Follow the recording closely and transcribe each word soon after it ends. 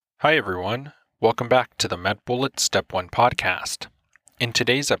Hi everyone, welcome back to the MedBullet Step 1 podcast. In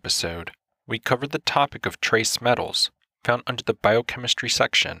today's episode, we cover the topic of trace metals found under the Biochemistry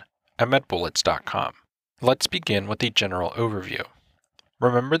section at medbullets.com. Let's begin with a general overview.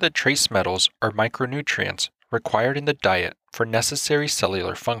 Remember that trace metals are micronutrients required in the diet for necessary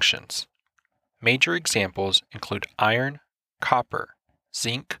cellular functions. Major examples include iron, copper,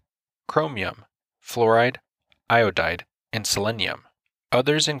 zinc, chromium, fluoride, iodide, and selenium.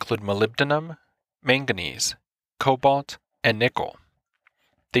 Others include molybdenum, manganese, cobalt, and nickel.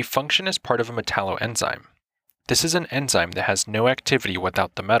 They function as part of a metalloenzyme. This is an enzyme that has no activity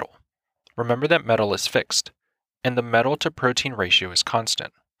without the metal. Remember that metal is fixed, and the metal-to-protein ratio is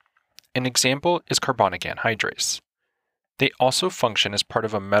constant. An example is carbonic anhydrase. They also function as part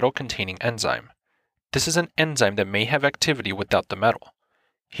of a metal-containing enzyme. This is an enzyme that may have activity without the metal.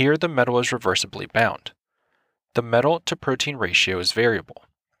 Here, the metal is reversibly bound. The metal-to-protein ratio is variable.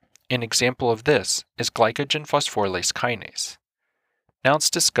 An example of this is glycogen phosphorylase kinase. Now let's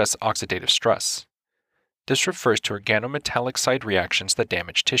discuss oxidative stress. This refers to organometallic side reactions that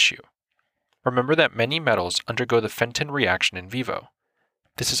damage tissue. Remember that many metals undergo the Fenton reaction in vivo.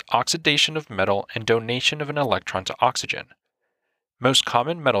 This is oxidation of metal and donation of an electron to oxygen. Most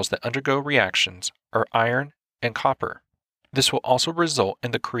common metals that undergo reactions are iron and copper. This will also result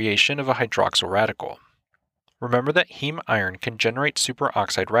in the creation of a hydroxyl radical. Remember that heme iron can generate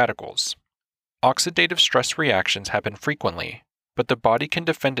superoxide radicals. Oxidative stress reactions happen frequently, but the body can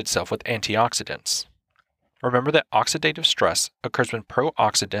defend itself with antioxidants. Remember that oxidative stress occurs when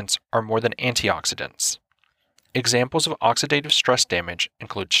pro-oxidants are more than antioxidants. Examples of oxidative stress damage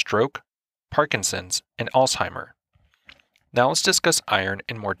include stroke, Parkinson's, and Alzheimer. Now let's discuss iron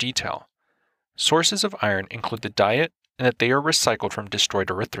in more detail. Sources of iron include the diet and that they are recycled from destroyed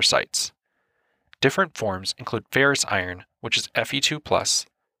erythrocytes. Different forms include ferrous iron, which is Fe2+.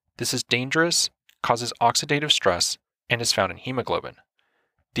 This is dangerous, causes oxidative stress, and is found in hemoglobin.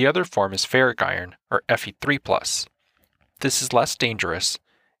 The other form is ferric iron, or Fe3+. This is less dangerous,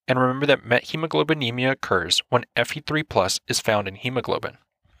 and remember that methemoglobinemia occurs when Fe3+ is found in hemoglobin.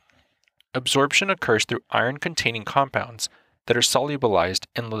 Absorption occurs through iron-containing compounds that are solubilized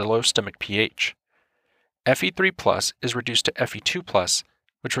in the low stomach pH. Fe3+ is reduced to Fe2+,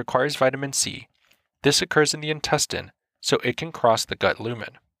 which requires vitamin C. This occurs in the intestine, so it can cross the gut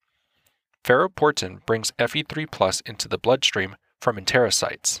lumen. Ferroportin brings Fe3+ into the bloodstream from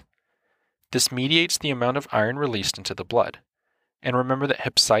enterocytes. This mediates the amount of iron released into the blood. And remember that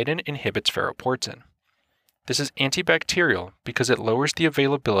hepcidin inhibits ferroportin. This is antibacterial because it lowers the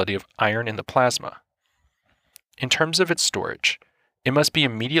availability of iron in the plasma. In terms of its storage, it must be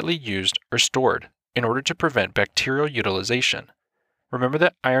immediately used or stored in order to prevent bacterial utilization. Remember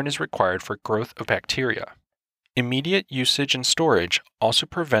that iron is required for growth of bacteria. Immediate usage and storage also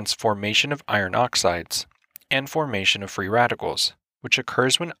prevents formation of iron oxides and formation of free radicals, which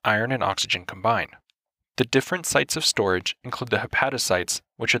occurs when iron and oxygen combine. The different sites of storage include the hepatocytes,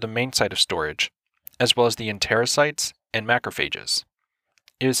 which are the main site of storage, as well as the enterocytes and macrophages.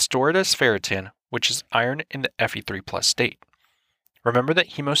 It is stored as ferritin, which is iron in the Fe3+ state. Remember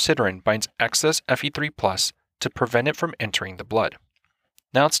that hemosiderin binds excess Fe3+ to prevent it from entering the blood.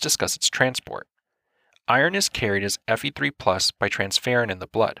 Now let's discuss its transport. Iron is carried as Fe3+ by transferrin in the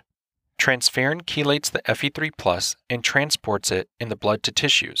blood. Transferrin chelates the Fe3+ and transports it in the blood to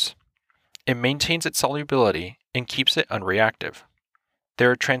tissues. It maintains its solubility and keeps it unreactive. There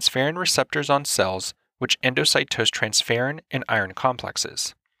are transferrin receptors on cells which endocytose transferrin and iron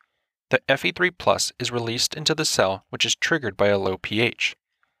complexes. The Fe3+ is released into the cell, which is triggered by a low pH,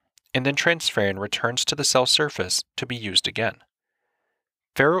 and then transferrin returns to the cell surface to be used again.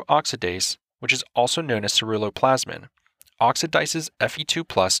 Ferrooxidase, which is also known as ceruloplasmin, oxidizes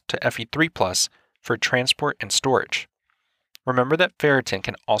Fe2+ to Fe3+ for transport and storage. Remember that ferritin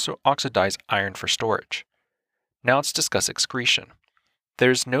can also oxidize iron for storage. Now let's discuss excretion.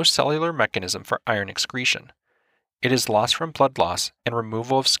 There is no cellular mechanism for iron excretion. It is lost from blood loss and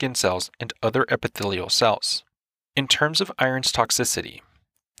removal of skin cells and other epithelial cells. In terms of iron's toxicity,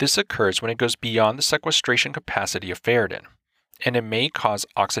 this occurs when it goes beyond the sequestration capacity of ferritin, and it may cause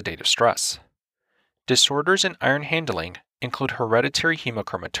oxidative stress. Disorders in iron handling include hereditary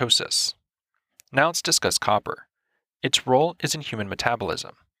hemochromatosis. Now let's discuss copper. Its role is in human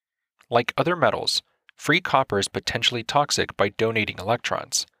metabolism. Like other metals, free copper is potentially toxic by donating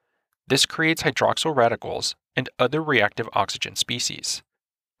electrons. This creates hydroxyl radicals and other reactive oxygen species.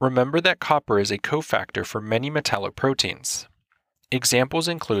 Remember that copper is a cofactor for many metalloproteins. Examples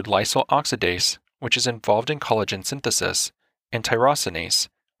include lysyl oxidase, which is involved in collagen synthesis, and tyrosinase,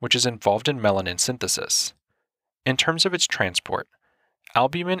 which is involved in melanin synthesis. In terms of its transport,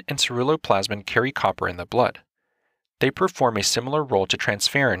 Albumin and ceruloplasmin carry copper in the blood. They perform a similar role to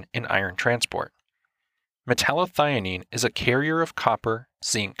transferrin in iron transport. Metallothionein is a carrier of copper,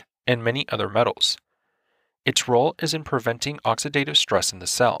 zinc, and many other metals. Its role is in preventing oxidative stress in the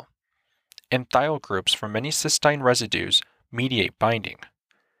cell. And thiol groups from many cysteine residues mediate binding.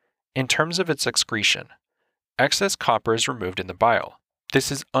 In terms of its excretion, excess copper is removed in the bile.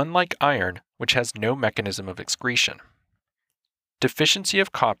 This is unlike iron, which has no mechanism of excretion. Deficiency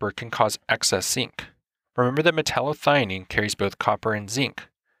of copper can cause excess zinc. Remember that metallothionein carries both copper and zinc,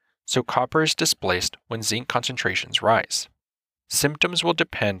 so copper is displaced when zinc concentrations rise. Symptoms will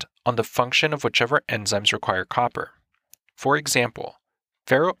depend on the function of whichever enzymes require copper. For example,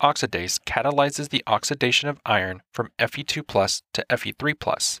 ferroxidase catalyzes the oxidation of iron from Fe2+ to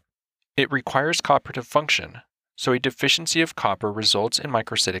Fe3+. It requires copper to function, so a deficiency of copper results in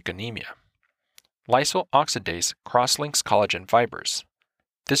microcytic anemia. Lysyl oxidase cross-links collagen fibers.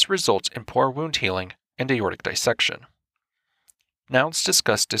 This results in poor wound healing and aortic dissection. Now let's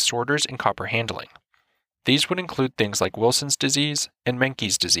discuss disorders in copper handling. These would include things like Wilson's disease and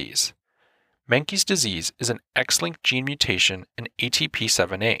Menkes disease. Menkes disease is an X-linked gene mutation in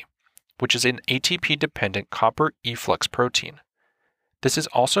ATP7A, which is an ATP-dependent copper efflux protein. This is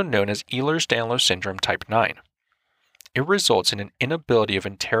also known as Ehlers-Danlos syndrome type 9. It results in an inability of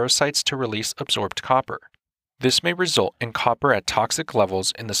enterocytes to release absorbed copper. This may result in copper at toxic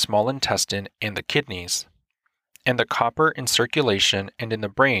levels in the small intestine and the kidneys, and the copper in circulation and in the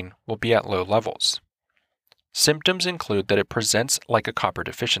brain will be at low levels. Symptoms include that it presents like a copper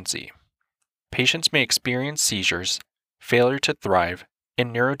deficiency. Patients may experience seizures, failure to thrive,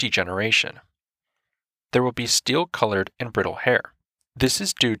 and neurodegeneration. There will be steel-colored and brittle hair. This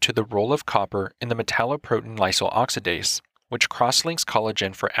is due to the role of copper in the metalloprotein lysyl oxidase, which cross-links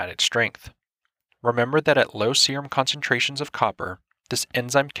collagen for added strength. Remember that at low serum concentrations of copper, this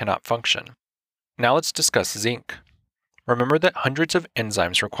enzyme cannot function. Now let's discuss zinc. Remember that hundreds of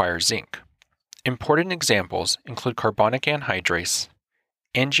enzymes require zinc. Important examples include carbonic anhydrase,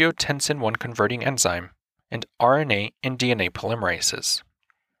 angiotensin I converting enzyme, and RNA and DNA polymerases.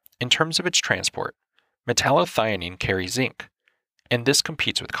 In terms of its transport, metallothionein carries zinc, and this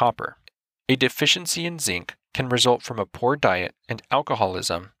competes with copper. A deficiency in zinc can result from a poor diet and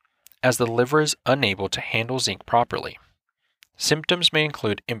alcoholism, as the liver is unable to handle zinc properly. Symptoms may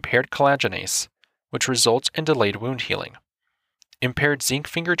include impaired collagenase, which results in delayed wound healing, impaired zinc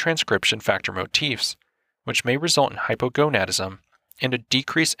finger transcription factor motifs, which may result in hypogonadism, and a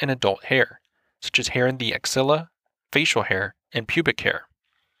decrease in adult hair, such as hair in the axilla, facial hair, and pubic hair.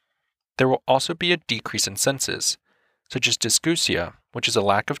 There will also be a decrease in senses, such as dysgeusia, which is a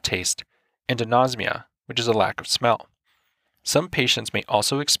lack of taste, and anosmia, which is a lack of smell. Some patients may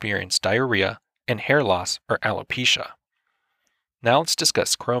also experience diarrhea and hair loss or alopecia. Now let's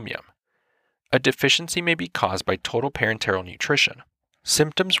discuss chromium. A deficiency may be caused by total parenteral nutrition.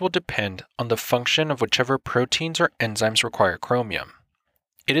 Symptoms will depend on the function of whichever proteins or enzymes require chromium.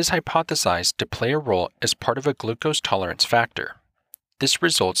 It is hypothesized to play a role as part of a glucose tolerance factor. This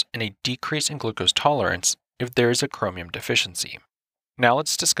results in a decrease in glucose tolerance if there is a chromium deficiency. Now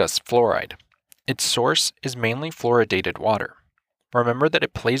let's discuss fluoride. Its source is mainly fluoridated water. Remember that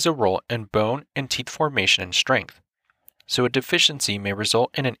it plays a role in bone and teeth formation and strength, so a deficiency may result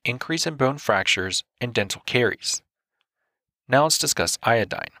in an increase in bone fractures and dental caries. Now let's discuss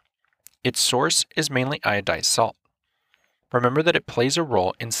iodine. Its source is mainly iodized salt. Remember that it plays a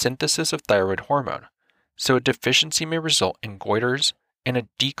role in synthesis of thyroid hormone, so a deficiency may result in goiters and a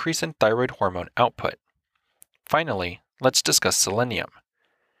decrease in thyroid hormone output. Finally, let's discuss selenium.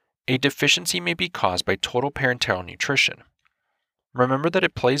 A deficiency may be caused by total parenteral nutrition. Remember that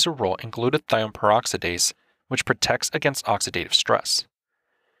it plays a role in glutathione peroxidase, which protects against oxidative stress.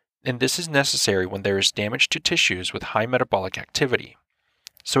 And this is necessary when there is damage to tissues with high metabolic activity,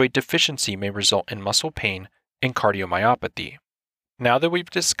 so a deficiency may result in muscle pain and cardiomyopathy. Now that we've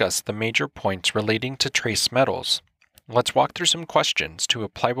discussed the major points relating to trace metals, let's walk through some questions to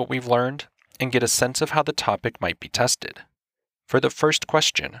apply what we've learned and get a sense of how the topic might be tested. For the first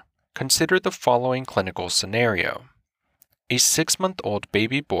question, consider the following clinical scenario. A 6-month-old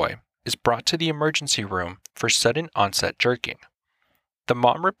baby boy is brought to the emergency room for sudden onset jerking. The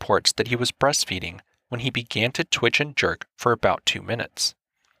mom reports that he was breastfeeding when he began to twitch and jerk for about 2 minutes.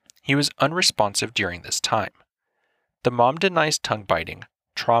 He was unresponsive during this time. The mom denies tongue biting,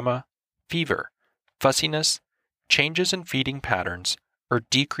 trauma, fever, fussiness, changes in feeding patterns, or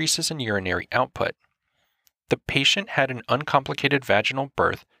decreases in urinary output. The patient had an uncomplicated vaginal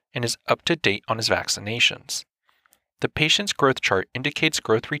birth and is up to date on his vaccinations. The patient's growth chart indicates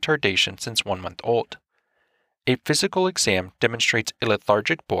growth retardation since 1 month old. A physical exam demonstrates a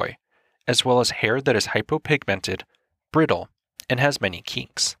lethargic boy, as well as hair that is hypopigmented, brittle, and has many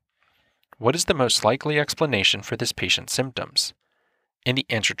kinks. What is the most likely explanation for this patient's symptoms? And the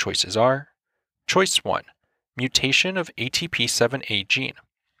answer choices are: Choice 1, mutation of ATP7A gene.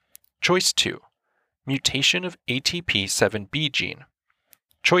 Choice 2, mutation of ATP7B gene.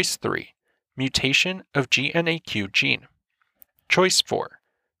 Choice 3, mutation of GNAQ gene. Choice 4,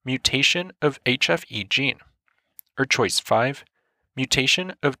 mutation of HFE gene. Or choice 5,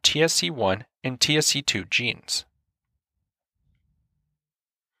 mutation of TSC1 and TSC2 genes.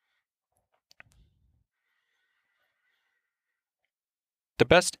 The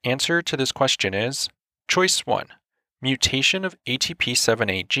best answer to this question is choice 1, mutation of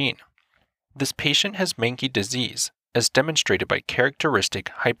ATP7A gene. This patient has Menkes disease, as demonstrated by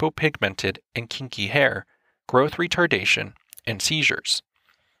characteristic hypopigmented and kinky hair, growth retardation, and seizures.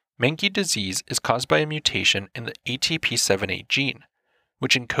 Menkes disease is caused by a mutation in the ATP7A gene,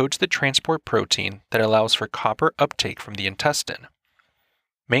 which encodes the transport protein that allows for copper uptake from the intestine.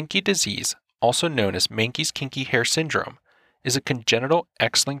 Menkes disease, also known as Menkes kinky hair syndrome, is a congenital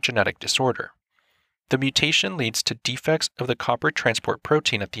X-linked genetic disorder. The mutation leads to defects of the copper transport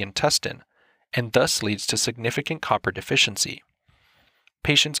protein at the intestine, and thus leads to significant copper deficiency.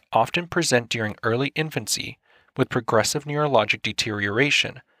 Patients often present during early infancy with progressive neurologic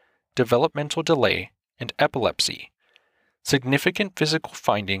deterioration, developmental delay, and epilepsy. Significant physical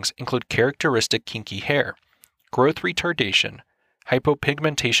findings include characteristic kinky hair, growth retardation,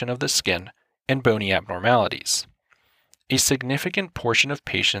 hypopigmentation of the skin, and bony abnormalities. A significant portion of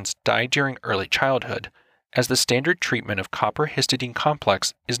patients die during early childhood, as the standard treatment of copper histidine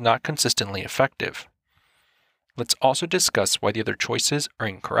complex is not consistently effective. Let's also discuss why the other choices are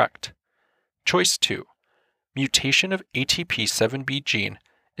incorrect. Choice 2, mutation of ATP7B gene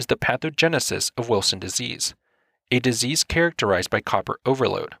is the pathogenesis of Wilson disease, a disease characterized by copper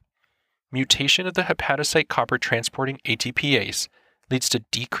overload. Mutation of the hepatocyte copper transporting ATPase leads to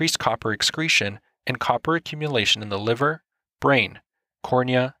decreased copper excretion and copper accumulation in the liver, brain,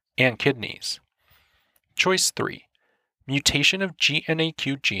 cornea, and kidneys. Choice 3, mutation of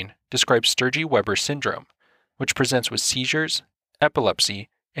GNAQ gene describes Sturge-Weber syndrome, which presents with seizures, epilepsy,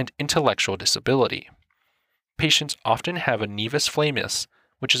 and intellectual disability. Patients often have a nevus flammeus,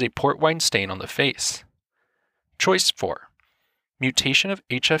 which is a port wine stain on the face. Choice 4, mutation of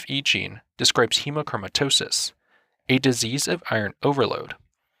HFE gene describes hemochromatosis, a disease of iron overload.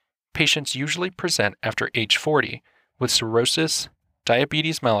 Patients usually present after age 40 with cirrhosis,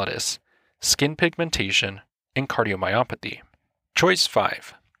 diabetes mellitus, skin pigmentation, and cardiomyopathy. Choice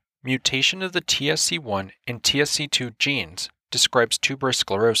 5, mutation of the TSC1 and TSC2 genes describes tuberous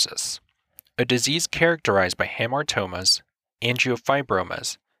sclerosis, a disease characterized by hamartomas,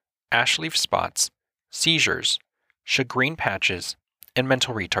 angiofibromas, ash leaf spots, seizures, shagreen patches, and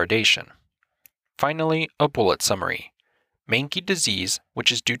mental retardation. Finally, a bullet summary. Menkes disease,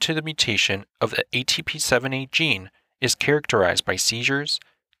 which is due to the mutation of the ATP7A gene, is characterized by seizures,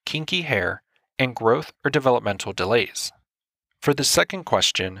 kinky hair, and growth or developmental delays. For the second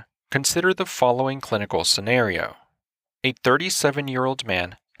question, consider the following clinical scenario. A 37-year-old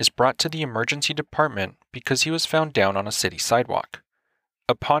man is brought to the emergency department because he was found down on a city sidewalk.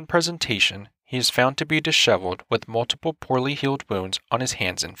 Upon presentation, he is found to be disheveled with multiple poorly healed wounds on his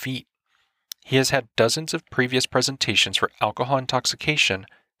hands and feet. He has had dozens of previous presentations for alcohol intoxication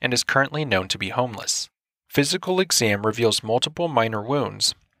and is currently known to be homeless. Physical exam reveals multiple minor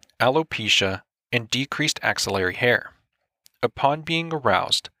wounds, alopecia, and decreased axillary hair. Upon being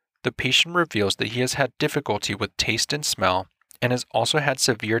aroused, the patient reveals that he has had difficulty with taste and smell and has also had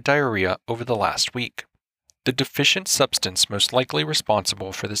severe diarrhea over the last week. The deficient substance most likely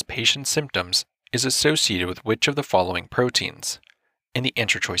responsible for this patient's symptoms is associated with which of the following proteins? And the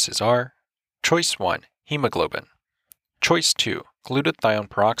answer choices are: Choice 1, hemoglobin. Choice 2, glutathione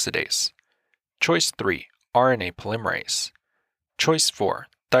peroxidase. Choice 3, RNA polymerase. Choice 4,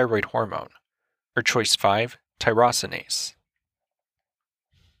 thyroid hormone. Or choice 5, tyrosinase.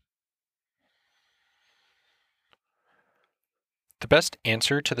 The best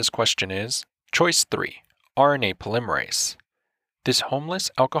answer to this question is choice 3, RNA polymerase. This homeless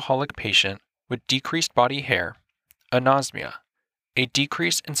alcoholic patient with decreased body hair, anosmia, a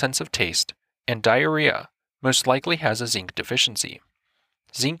decrease in sense of taste, and diarrhea most likely has a zinc deficiency.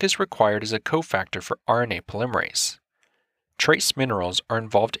 Zinc is required as a cofactor for RNA polymerase. Trace minerals are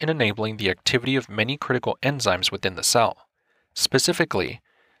involved in enabling the activity of many critical enzymes within the cell. Specifically,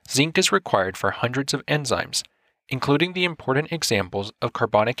 zinc is required for hundreds of enzymes, including the important examples of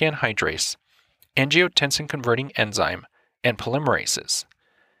carbonic anhydrase, angiotensin-converting enzyme, and polymerases.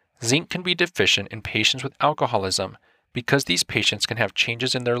 Zinc can be deficient in patients with alcoholism because these patients can have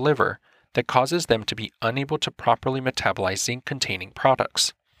changes in their liver that causes them to be unable to properly metabolize zinc-containing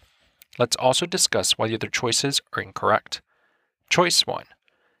products. Let's also discuss why the other choices are incorrect. Choice 1.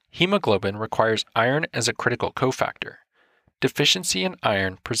 Hemoglobin requires iron as a critical cofactor. Deficiency in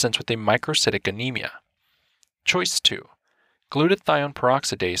iron presents with a microcytic anemia. Choice 2. Glutathione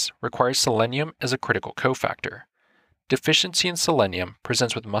peroxidase requires selenium as a critical cofactor. Deficiency in selenium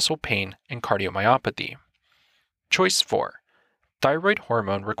presents with muscle pain and cardiomyopathy. Choice 4. Thyroid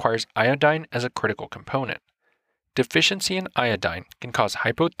hormone requires iodine as a critical component. Deficiency in iodine can cause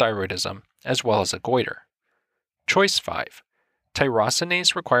hypothyroidism as well as a goiter. Choice 5.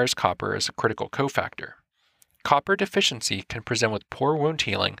 Tyrosinase requires copper as a critical cofactor. Copper deficiency can present with poor wound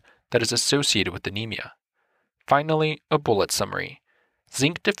healing that is associated with anemia. Finally, a bullet summary.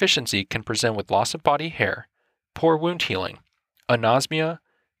 Zinc deficiency can present with loss of body hair, poor wound healing, anosmia,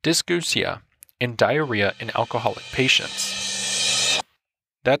 dysgeusia, and diarrhea in alcoholic patients.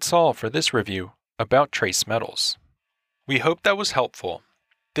 That's all for this review about trace metals. We hope that was helpful.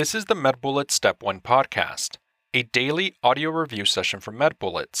 This is the MedBullets Step 1 podcast, a daily audio review session for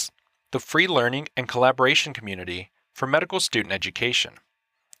MedBullets, the free learning and collaboration community for medical student education.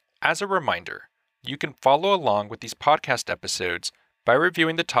 As a reminder, you can follow along with these podcast episodes by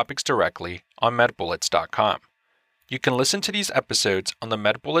reviewing the topics directly on medbullets.com. You can listen to these episodes on the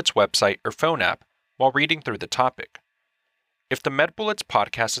MedBullets website or phone app while reading through the topic. If the MedBullets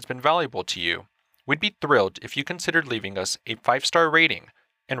podcast has been valuable to you, we'd be thrilled if you considered leaving us a 5-star rating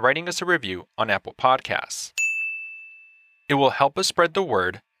and writing us a review on Apple Podcasts. It will help us spread the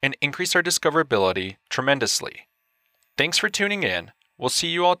word and increase our discoverability tremendously. Thanks for tuning in. We'll see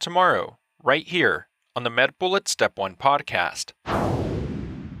you all tomorrow, right here on the MedBullets Step 1 podcast.